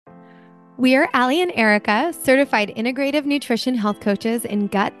We are Allie and Erica, certified integrative nutrition health coaches in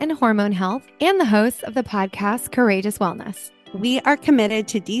gut and hormone health, and the hosts of the podcast Courageous Wellness. We are committed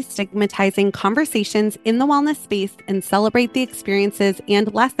to destigmatizing conversations in the wellness space and celebrate the experiences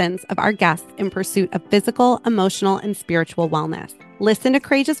and lessons of our guests in pursuit of physical, emotional, and spiritual wellness. Listen to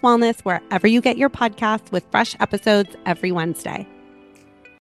Courageous Wellness wherever you get your podcasts with fresh episodes every Wednesday.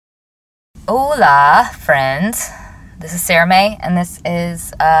 Hola, friends. This is Sarah May, and this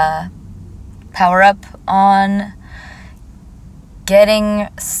is Power Up on getting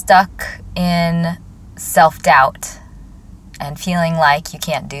stuck in self-doubt and feeling like you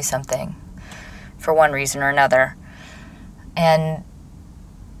can't do something for one reason or another. And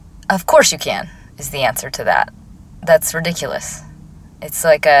of course you can, is the answer to that. That's ridiculous. It's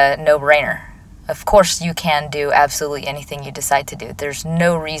like a no-brainer. Of course you can do absolutely anything you decide to do. There's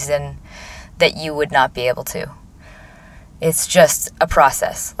no reason that you would not be able to. It's just a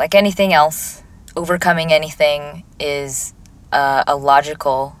process. Like anything else, overcoming anything is a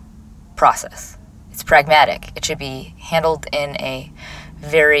logical process. It's pragmatic. It should be handled in a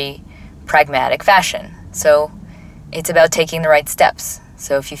very pragmatic fashion. So it's about taking the right steps.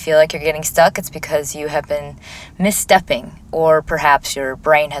 So if you feel like you're getting stuck, it's because you have been misstepping, or perhaps your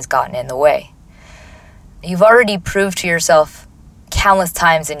brain has gotten in the way. You've already proved to yourself countless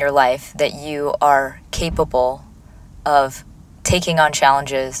times in your life that you are capable of taking on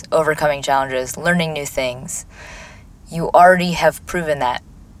challenges, overcoming challenges, learning new things. You already have proven that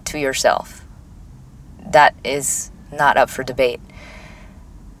to yourself. That is not up for debate.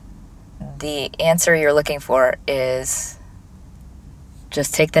 The answer you're looking for is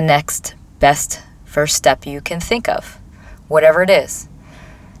just take the next best first step you can think of, whatever it is.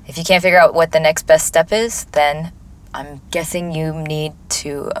 If you can't figure out what the next best step is, then I'm guessing you need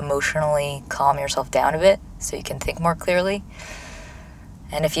to emotionally calm yourself down a bit so you can think more clearly.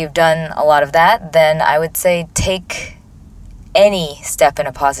 And if you've done a lot of that, then I would say take any step in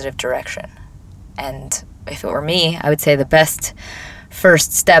a positive direction. And if it were me, I would say the best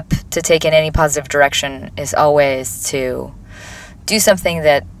first step to take in any positive direction is always to do something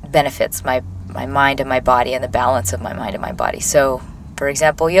that benefits my mind and my body and the balance of my mind and my body. So, for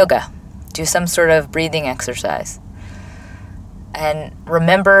example, yoga. Do some sort of breathing exercise. And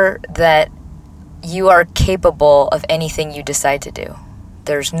remember that you are capable of anything you decide to do.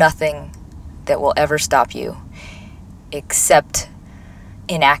 There's nothing that will ever stop you except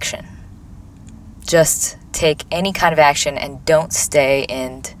inaction. Just take any kind of action and don't stay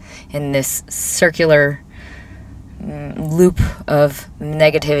in this circular loop of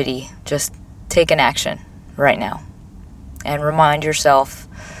negativity. Just take an action right now and remind yourself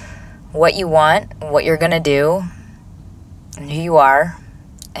what you want, what you're going to do, and who you are,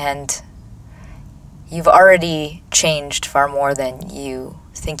 and you've already changed far more than you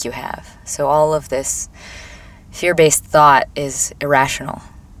think you have. So all of this fear-based thought is irrational.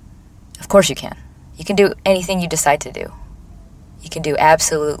 Of course you can. You can do anything you decide to do. You can do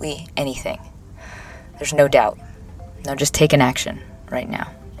absolutely anything. There's no doubt. Now just take an action right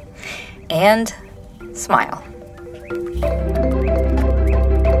now. And smile.